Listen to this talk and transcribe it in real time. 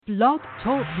Blog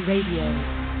Talk Radio.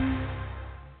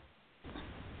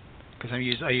 Because I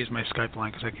use my Skype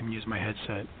line because I can use my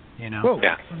headset. You know. Whoa.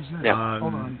 Yeah. What is this? Yeah.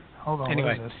 Hold on.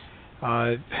 Anyway, what is this?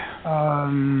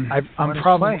 I'm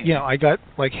probably I got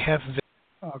like half of it.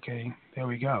 Okay, there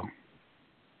we go.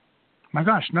 My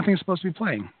gosh, nothing's supposed to be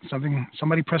playing.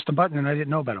 Somebody pressed a button and I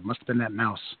didn't know about it. Must have been that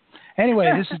mouse. Anyway,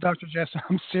 this is Dr. Jess.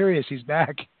 I'm serious. He's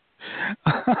back.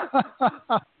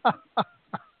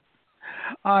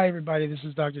 Hi, everybody. This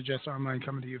is Dr. Jess Armine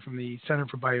coming to you from the Center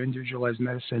for Bioindividualized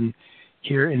Medicine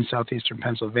here in southeastern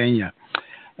Pennsylvania.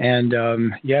 And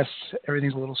yes,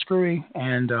 everything's a little screwy.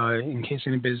 And in case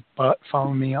anybody's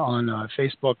following me on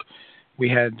Facebook, we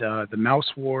had the mouse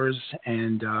wars,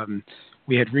 and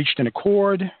we had reached an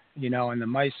accord, and the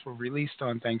mice were released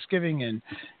on Thanksgiving and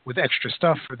with extra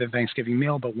stuff for the Thanksgiving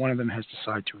meal, but one of them has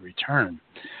decided to return.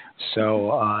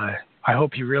 So I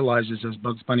hope he realizes, as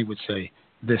Bugs Bunny would say,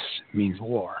 this means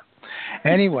war.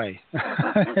 Anyway,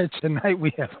 tonight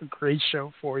we have a great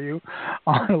show for you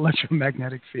on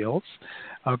electromagnetic fields,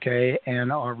 okay,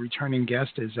 and our returning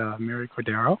guest is Mary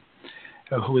Cordaro,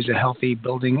 who is a healthy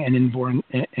building and indoor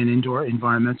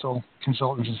environmental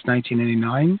consultant since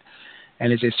 1989,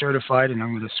 and is a certified, and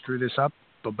I'm going to screw this up,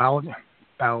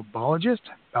 Baubiologist?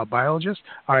 All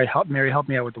right, Mary, help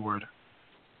me out with the word.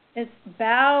 It's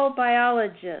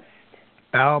Baubiologist.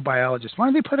 Baubiologist. Why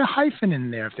don't they put a hyphen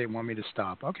in there if they want me to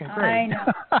stop? Okay, great. I know.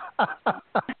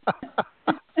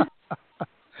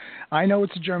 I know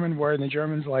it's a German word, and the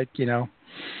Germans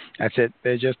that's it.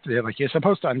 They're like, you're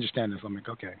supposed to understand this. I'm like,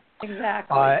 okay.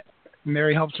 Exactly.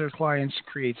 Mary helps her clients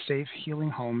create safe, healing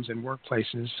homes and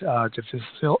workplaces to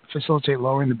facilitate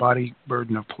lowering the body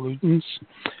burden of pollutants.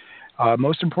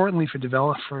 Most importantly, for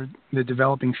the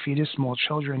developing fetus, small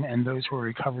children, and those who are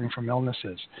recovering from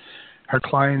illnesses. Her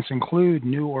clients include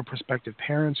new or prospective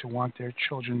parents who want their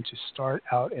children to start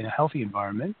out in a healthy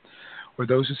environment, or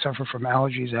those who suffer from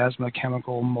allergies, asthma,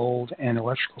 chemical, mold, and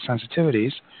electrical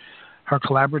sensitivities. Her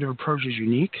collaborative approach is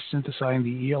unique, synthesizing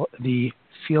the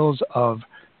fields of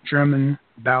German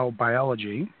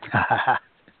Baubiology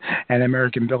and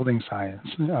American building science.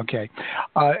 Okay,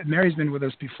 Mary's been with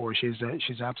us before. She's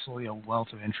absolutely a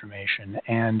wealth of information,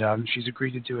 and she's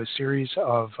agreed to do a series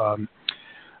of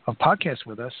podcasts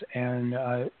with us. And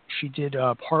she did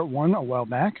part one a while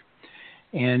back,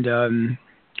 and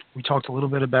we talked a little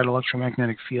bit about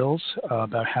electromagnetic fields,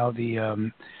 about how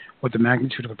what the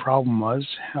magnitude of the problem was,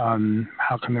 how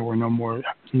come there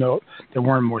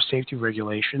weren't more safety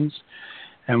regulations,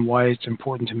 and why it's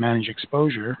important to manage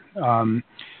exposure.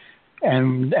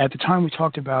 And at the time, we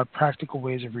talked about practical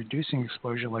ways of reducing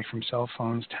exposure, like from cell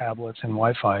phones, tablets, and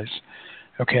Wi-Fi's.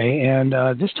 Okay, and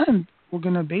this time we're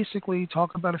going to basically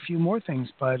talk about a few more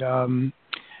things. But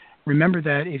remember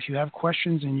that if you have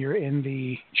questions and you're in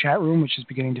the chat room, which is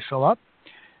beginning to fill up,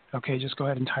 okay, just go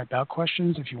ahead and type out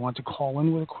questions. If you want to call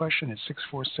in with a question, it's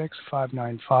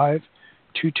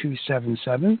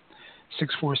 646-595-2277.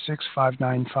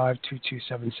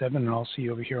 646-595-2277, and I'll see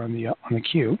you over here on the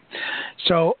queue.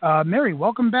 So, Mary,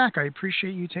 welcome back. I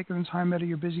appreciate you taking the time out of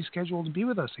your busy schedule to be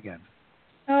with us again.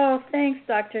 Oh, thanks,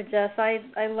 Dr. Jess. I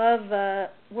love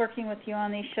working with you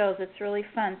on these shows. It's really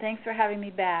fun. Thanks for having me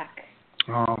back.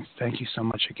 Oh, thank you so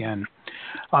much again.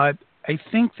 I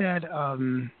think that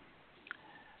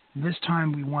this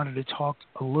time we wanted to talk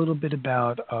a little bit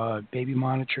about baby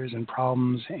monitors and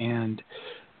problems, and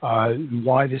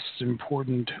why this is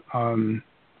important.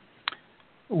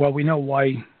 Well, we know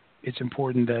why it's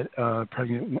important that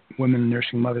pregnant women and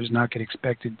nursing mothers not get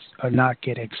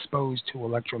exposed to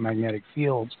electromagnetic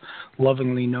fields,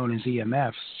 lovingly known as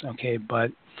EMFs. Okay,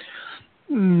 but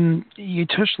you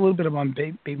touched a little bit on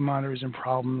baby monitors and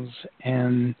problems,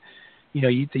 and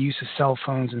the use of cell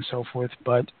phones and so forth.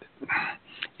 But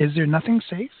is there nothing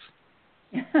safe?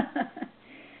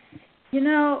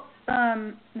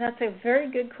 That's a very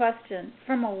good question.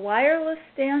 From a wireless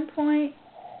standpoint,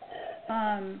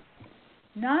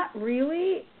 not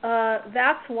really.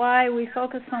 That's why we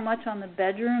focus so much on the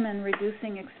bedroom and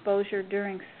reducing exposure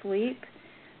during sleep,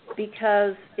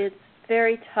 because it's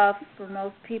very tough for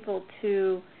most people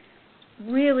to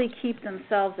really keep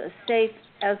themselves as safe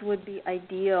as would be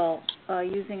ideal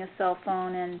using a cell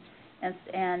phone and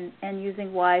using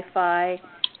Wi-Fi.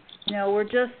 We're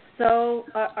just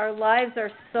our lives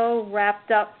are so wrapped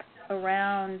up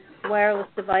around wireless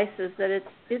devices that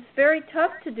it's very tough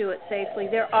to do it safely.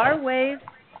 There are ways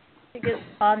to get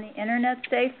on the internet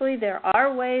safely. There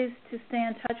are ways to stay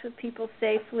in touch with people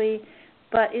safely,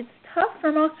 but it's tough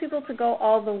for most people to go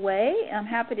all the way. I'm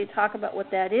happy to talk about what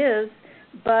that is,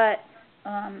 but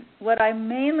what I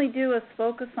mainly do is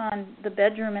focus on the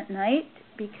bedroom at night,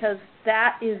 because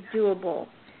that is doable.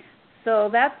 So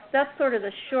that's sort of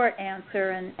the short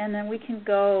answer, and then we can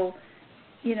go,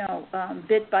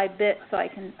 bit by bit, so I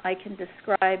can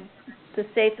describe the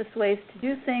safest ways to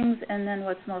do things, and then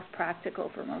what's most practical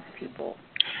for most people.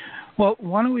 Well,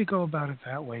 why don't we go about it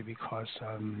that way? Because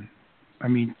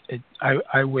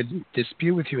I would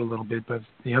dispute with you a little bit, but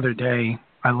the other day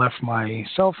I left my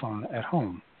cell phone at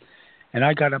home. And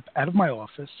I got up out of my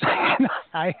office, and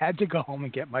I had to go home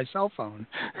and get my cell phone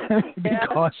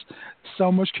because so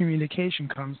much communication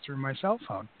comes through my cell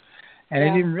phone. And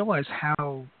I didn't realize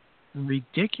how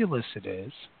ridiculous it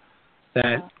is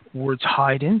that we're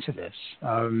tied into this.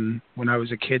 When I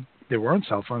was a kid, there weren't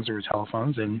cell phones, there were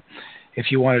telephones. And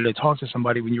if you wanted to talk to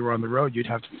somebody when you were on the road, you'd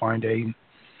have to find a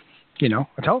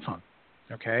telephone.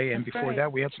 Okay, and before that,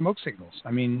 we had smoke signals.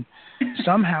 I mean,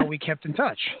 somehow we kept in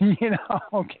touch,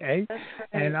 okay?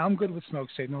 And I'm good with smoke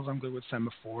signals. I'm good with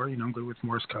semaphore. I'm good with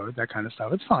Morse code, that kind of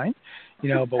stuff. It's fine,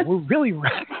 but we're really,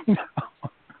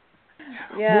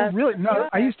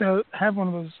 I used to have one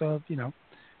of those,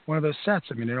 one of those sets.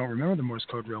 I mean, I don't remember the Morse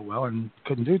code real well and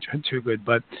couldn't do it too good,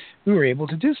 but we were able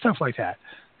to do stuff like that.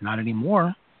 Not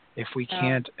anymore. If we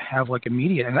can't have like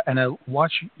immediate, and I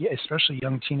watch, especially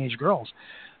young teenage girls,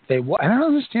 and I don't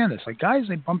understand this. Like guys,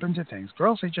 they bump into things.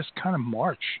 Girls, they just kind of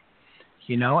march,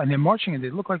 and they're marching, and they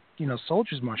look like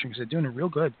soldiers marching because they're doing it real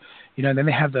good, Then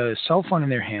they have the cell phone in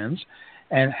their hands,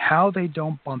 and how they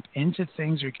don't bump into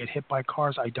things or get hit by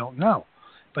cars, I don't know.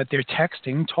 But they're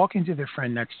texting, talking to their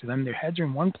friend next to them. Their heads are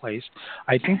in one place.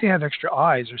 I think they have extra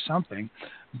eyes or something,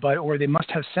 or they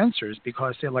must have sensors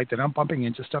because they're not bumping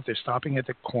into stuff. They're stopping at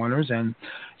the corners, and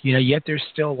yet they're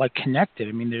still like connected.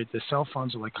 I mean, the cell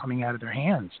phones are like coming out of their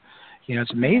hands.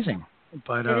 It's amazing,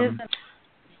 but and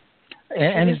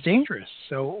it's dangerous.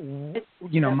 So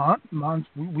moms,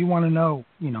 we want to know.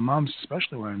 Moms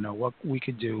especially want to know what we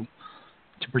could do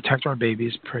to protect our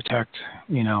babies.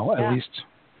 At least.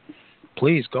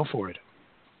 Please, go for it.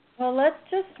 Well, let's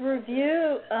just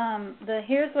review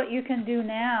here's what you can do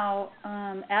now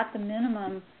at the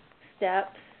minimum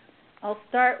steps. I'll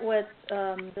start with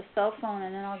the cell phone,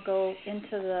 and then I'll go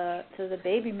into the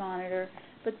baby monitor.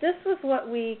 But this was what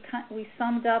we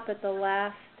summed up at the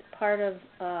last part of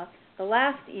the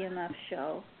last EMF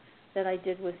show that I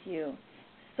did with you.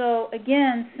 So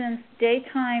again, since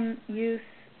daytime use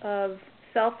of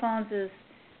cell phones is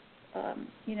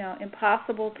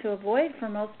impossible to avoid for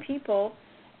most people,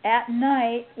 at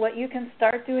night, what you can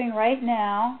start doing right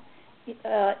now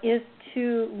is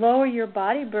to lower your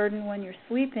body burden when you're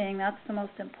sleeping. That's the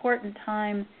most important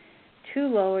time to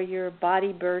lower your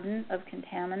body burden of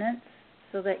contaminants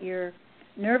so that your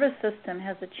nervous system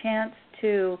has a chance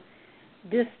to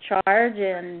discharge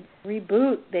and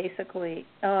reboot, basically.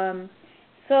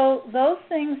 So those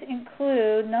things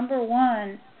include, number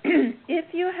one, if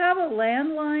you have a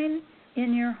landline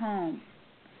in your home,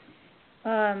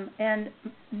 and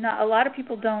a lot of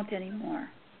people don't anymore,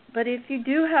 but if you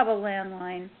do have a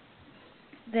landline,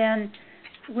 then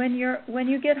when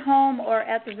you get home, or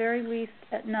at the very least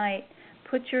at night,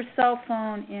 put your cell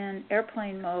phone in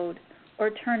airplane mode or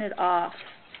turn it off.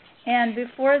 And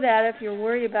before that, if you're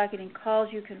worried about getting calls,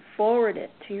 you can forward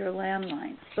it to your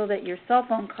landline so that your cell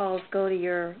phone calls go to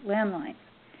your landline.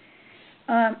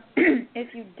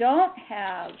 If you don't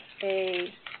have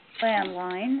a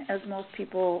landline, as most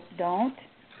people don't,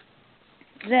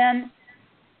 then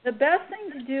the best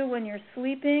thing to do when you're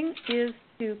sleeping is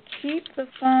to keep the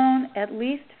phone at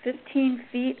least 15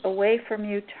 feet away from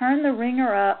you. Turn the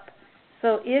ringer up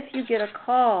so if you get a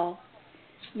call,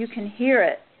 you can hear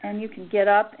it and you can get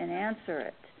up and answer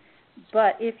it.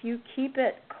 But if you keep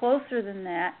it closer than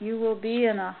that, you will be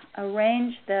in a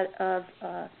range of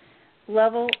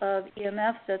level of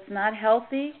EMF that's not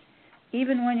healthy.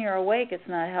 Even when you're awake, it's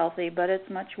not healthy, but it's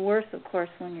much worse, of course,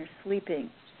 when you're sleeping.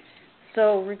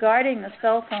 So regarding the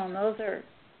cell phone, those are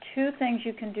two things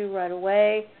you can do right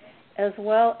away, as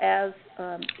well as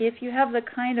if you have the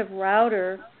kind of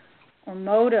router or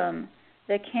modem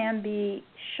that can be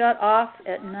shut off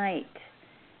at night,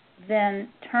 then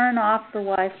turn off the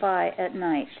Wi-Fi at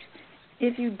night.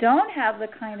 If you don't have the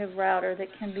kind of router that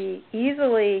can be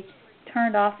easily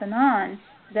turned off and on,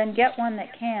 then get one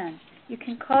that can. You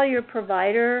can call your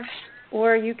provider,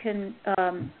 or you can,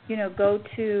 go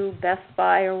to Best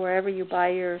Buy or wherever you buy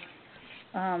your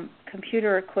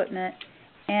computer equipment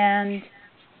and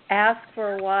ask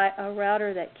for a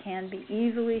router that can be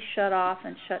easily shut off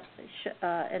and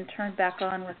and turned back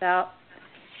on without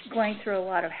going through a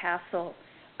lot of hassle.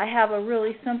 I have a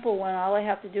really simple one. All I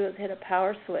have to do is hit a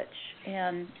power switch,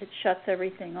 and it shuts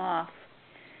everything off.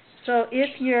 So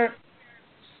if you're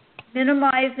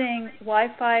minimizing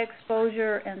Wi-Fi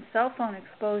exposure and cell phone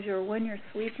exposure when you're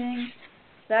sleeping,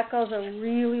 That goes a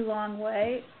really long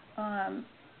way.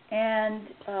 And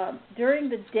during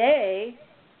the day,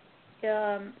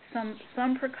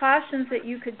 some precautions that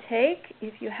you could take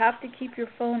if you have to keep your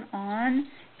phone on,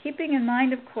 keeping in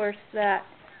mind, of course, that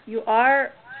you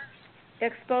are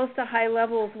exposed to high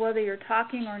levels whether you're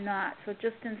talking or not, so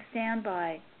just in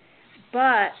standby.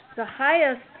 But the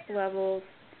highest levels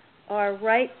are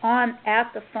right on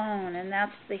at the phone, and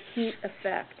that's the heat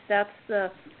effect. That's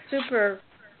the super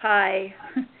high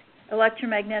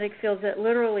electromagnetic fields that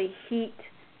literally heat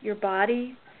your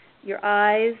body, your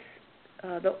eyes,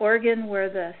 the organ where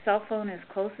the cell phone is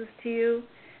closest to you.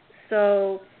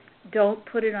 So don't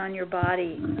put it on your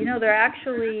body. You know, they're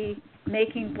actually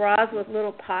making bras with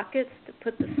little pockets to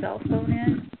put the cell phone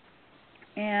in.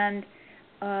 And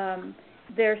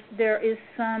there is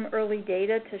some early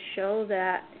data to show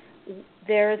that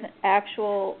there is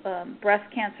actual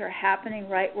breast cancer happening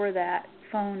right where that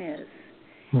phone is.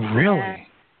 Really? And,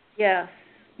 yes,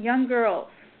 young girls.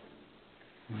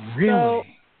 Really? So,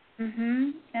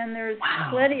 and there's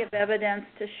plenty of evidence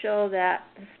to show that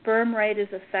the sperm rate is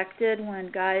affected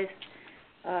when guys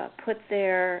put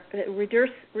their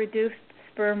reduced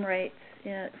sperm rates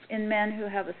in men who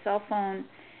have a cell phone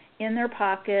in their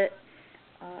pocket.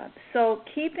 So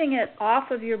keeping it off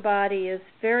of your body is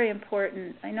very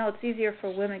important. I know it's easier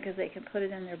for women because they can put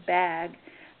it in their bag,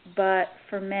 but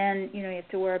for men, you know, you have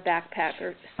to wear a backpack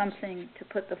or something to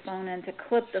put the phone in, to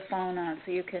clip the phone on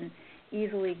so you can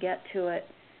easily get to it.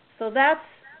 So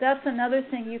that's another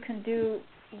thing you can do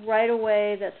right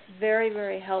away that's very,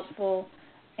 very helpful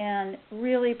and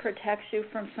really protects you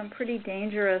from some pretty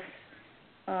dangerous,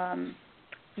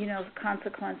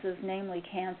 consequences, namely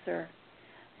cancer.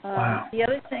 Wow. The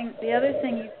other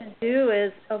thing you can do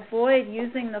is avoid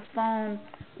using the phone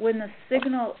when the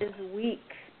signal is weak,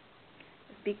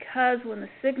 because when the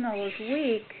signal is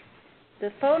weak, the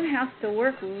phone has to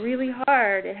work really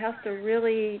hard. It has to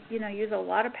really, use a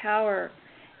lot of power,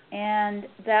 and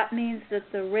that means that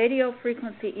the radio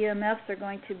frequency EMFs are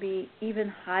going to be even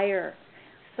higher.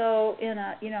 So in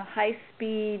a high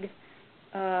speed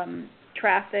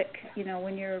traffic,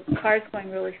 when your car's going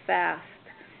really fast,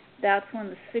 that's when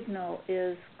the signal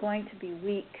is going to be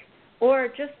weak. Or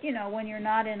just, when you're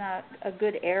not in a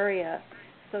good area.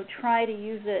 So try to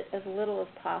use it as little as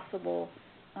possible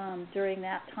during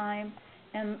that time.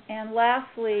 And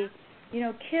lastly,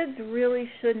 kids really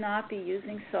should not be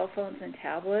using cell phones and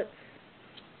tablets.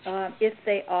 If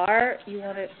they are, you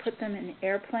want to put them in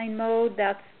airplane mode.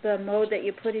 That's the mode that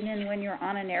you put it in when you're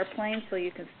on an airplane so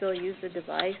you can still use the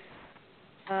device.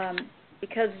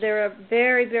 Because they're at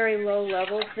very, very low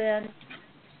levels then.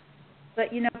 But,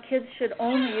 kids should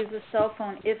only use a cell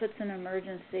phone if it's an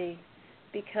emergency,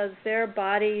 because their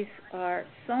bodies are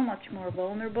so much more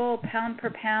vulnerable. Pound per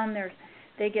pound,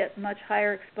 they get much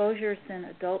higher exposures than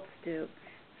adults do.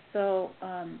 So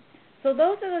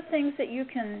those are the things that you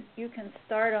can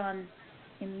start on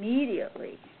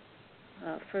immediately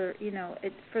to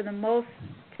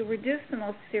reduce the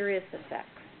most serious effects.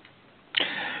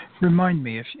 Remind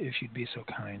me, if you'd be so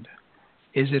kind.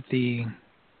 Is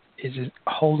it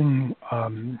holding?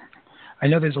 I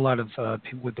know there's a lot of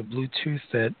people with the Bluetooth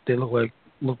that they look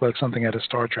like something out of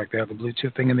Star Trek. They have a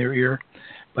Bluetooth thing in their ear,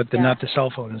 but not the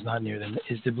cell phone is not near them.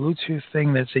 Is the Bluetooth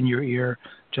thing that's in your ear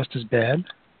just as bad?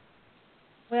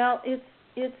 Well,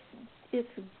 it's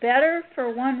better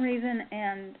for one reason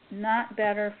and not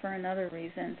better for another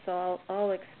reason. So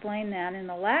I'll explain that. In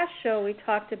the last show, we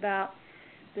talked about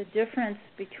the difference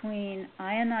between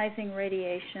ionizing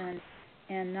radiation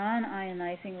and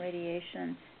non-ionizing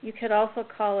radiation. You could also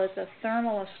call it the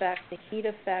thermal effect, the heat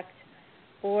effect,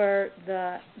 or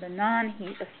the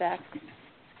non-heat effect.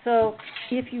 So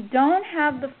if you don't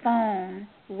have the phone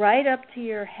right up to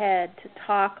your head to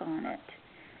talk on it,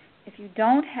 if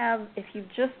you've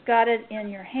just got it in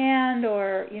your hand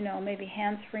or, maybe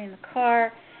hands-free in the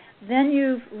car, then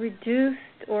you've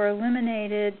reduced or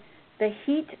eliminated the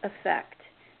heat effect.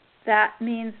 That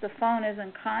means the phone is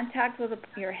in contact with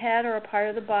your head or a part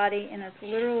of the body, and it's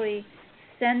literally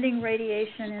sending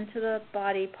radiation into the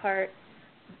body part,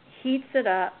 heats it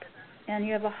up, and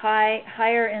you have a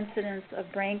higher incidence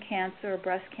of brain cancer,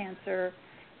 breast cancer,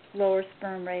 lower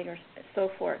sperm rate, or so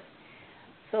forth.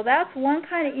 So that's one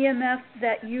kind of EMF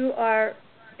that you are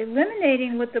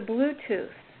eliminating with the Bluetooth,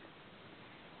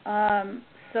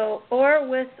 or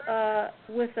with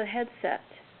a headset,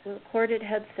 with a corded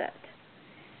headset.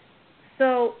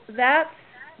 So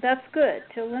that's good.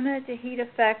 To eliminate the heat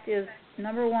effect is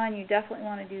number one. You definitely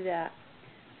want to do that.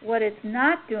 What it's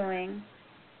not doing,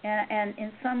 and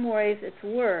in some ways it's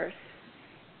worse,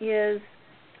 is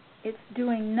it's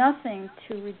doing nothing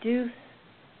to reduce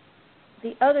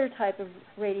the other type of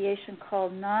radiation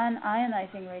called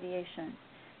non-ionizing radiation.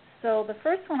 So the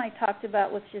first one I talked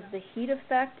about, which is the heat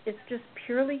effect, it's just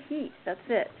purely heat. That's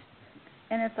it.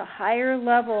 And it's a higher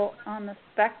level on the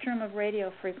spectrum of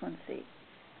radio frequency.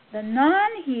 The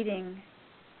non-heating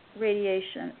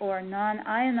radiation, or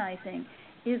non-ionizing,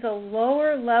 is a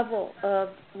lower level of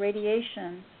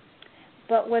radiation.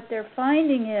 But what they're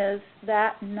finding is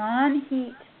that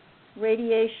non-heat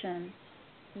radiation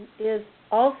is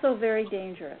also very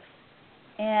dangerous.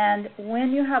 And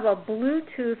when you have a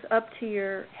Bluetooth up to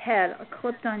your head,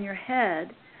 clipped on your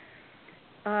head,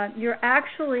 you're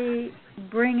actually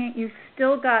you've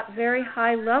still got very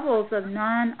high levels of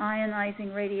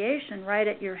non-ionizing radiation right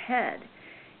at your head.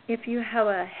 If you have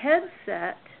a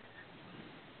headset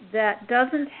that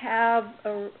doesn't have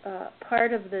a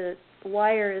part of the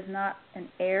wire is not an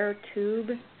air tube,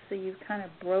 so you've kind of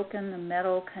broken the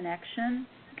metal connection,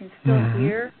 you can still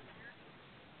hear,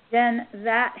 then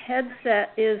that headset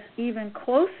is even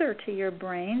closer to your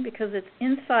brain because it's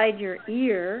inside your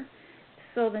ear.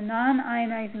 So the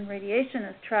non-ionizing radiation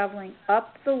is traveling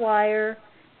up the wire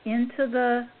into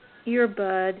the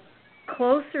earbud,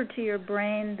 closer to your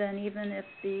brain than even if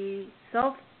the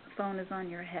cell phone is on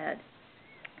your head.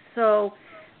 So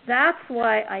that's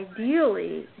why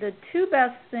ideally the two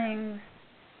best things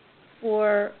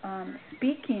for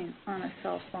speaking on a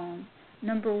cell phone,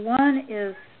 number one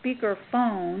is speaker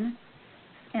phone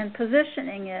and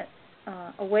positioning it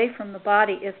away from the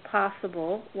body if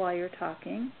possible while you're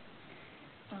talking.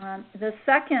 The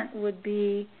second would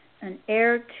be an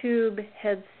air tube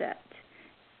headset,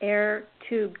 air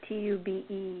tube,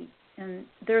 T-U-B-E. And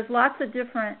there's lots of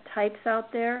different types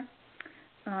out there.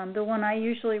 The one I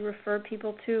usually refer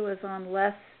people to is on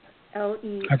less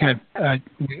L-E. Okay.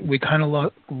 We kind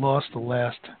of lost the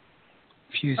last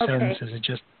few sentences. It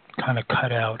just kind of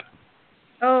cut out.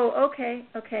 Oh, okay.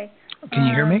 Can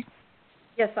you hear me?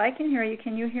 Yes, I can hear you.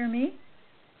 Can you hear me?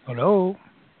 Hello?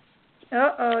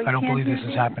 Uh-oh, I don't believe this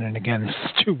is happening again. This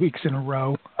is 2 weeks in a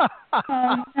row.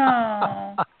 Oh,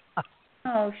 no.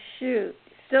 Oh, shoot.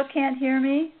 Still can't hear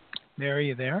me? Mary,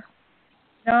 you there?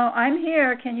 No, I'm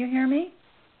here. Can you hear me?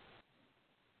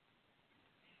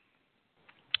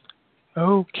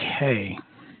 Okay.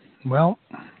 Well,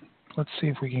 let's see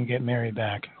if we can get Mary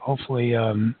back. Hopefully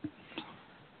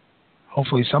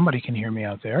somebody can hear me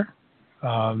out there.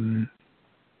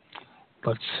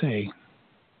 Let's see.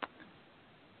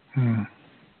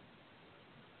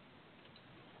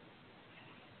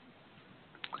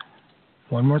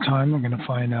 One more time, we're going to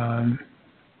find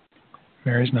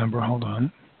Mary's number. Hold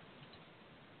on.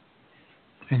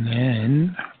 And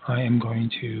then I am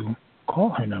going to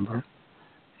call her number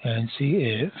and see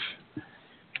if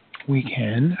we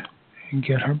can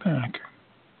get her back.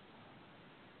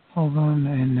 Hold on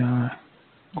and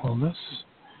call this.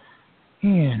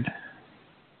 And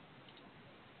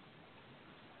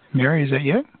Mary, is that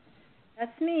you?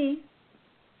 That's me.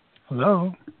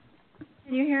 Hello?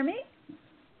 Can you hear me?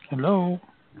 Hello?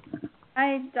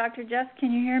 Hi, Dr. Jess.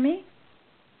 Can you hear me?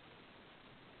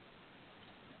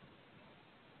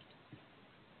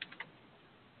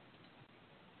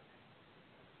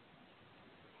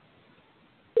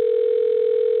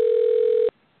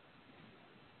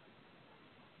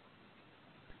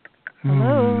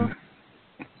 Hello?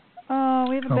 Oh,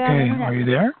 we have a bad internet. Okay, are you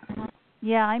there?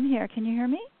 Yeah, I'm here. Can you hear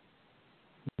me?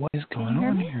 What is going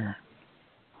on here?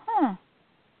 Huh.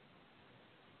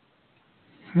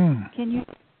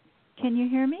 Can you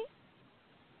hear me?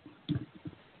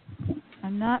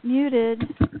 I'm not muted.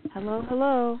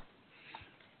 Hello?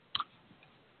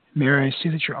 Mary, I see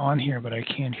that you're on here, but I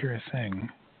can't hear a thing.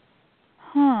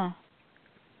 Huh.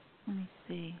 Let me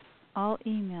see. I'll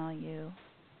email you.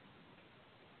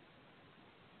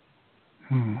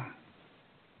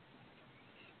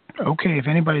 Okay, if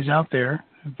anybody's out there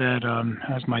that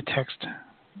has my text,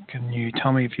 can you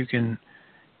tell me if you can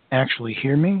actually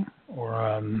hear me? Or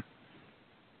I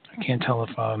can't tell if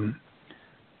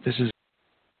this is...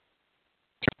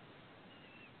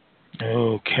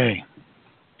 Okay.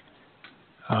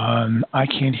 I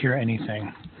can't hear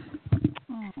anything.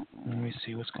 Let me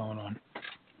see what's going on.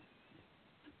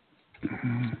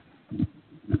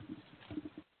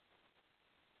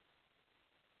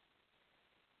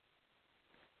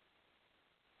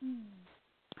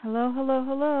 Hello?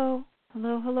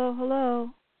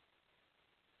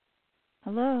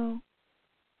 Hello?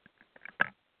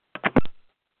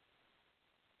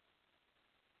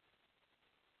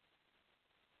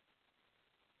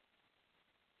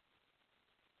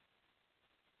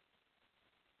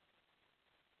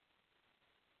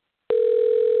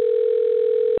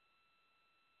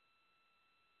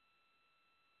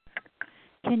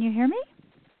 Can you hear me?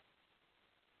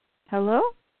 Hello?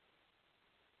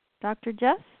 Dr.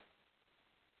 Jess?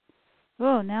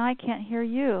 Oh, now I can't hear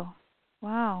you.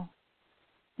 Wow.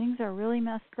 Things are really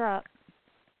messed up.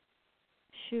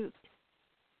 Shoot.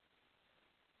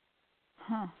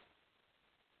 Huh.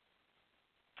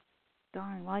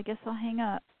 Darn. Well, I guess I'll hang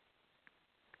up.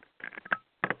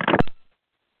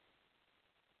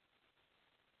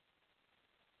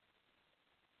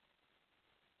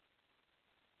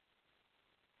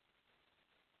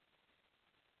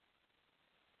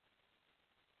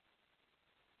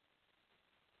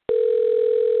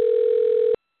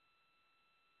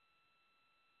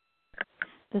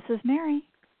 This is Mary.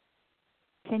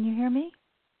 Can you hear me?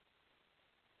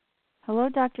 Hello,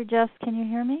 Dr. Jess. Can you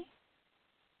hear me?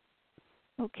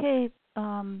 Okay.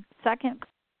 Second.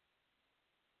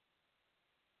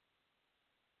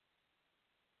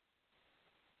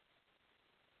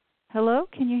 Hello?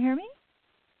 Can you hear me?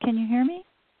 Can you hear me?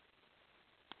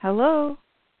 Hello?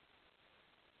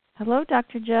 Hello,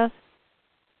 Dr. Jess?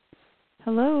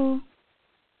 Hello?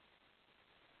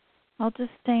 I'll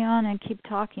just stay on and keep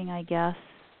talking, I guess.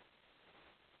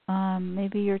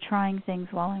 Maybe you're trying things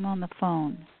while I'm on the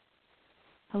phone.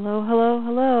 Hello, hello,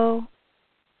 hello?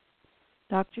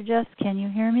 Dr. Jess, can you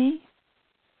hear me?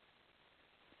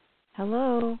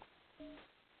 Hello?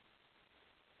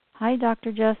 Hi,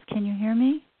 Dr. Jess, can you hear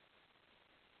me?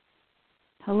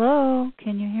 Hello,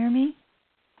 can you hear me?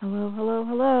 Hello, hello,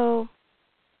 hello?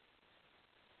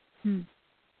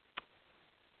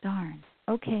 Darn.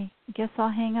 Okay, I guess I'll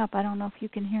hang up. I don't know if you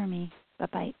can hear me.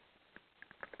 Bye-bye.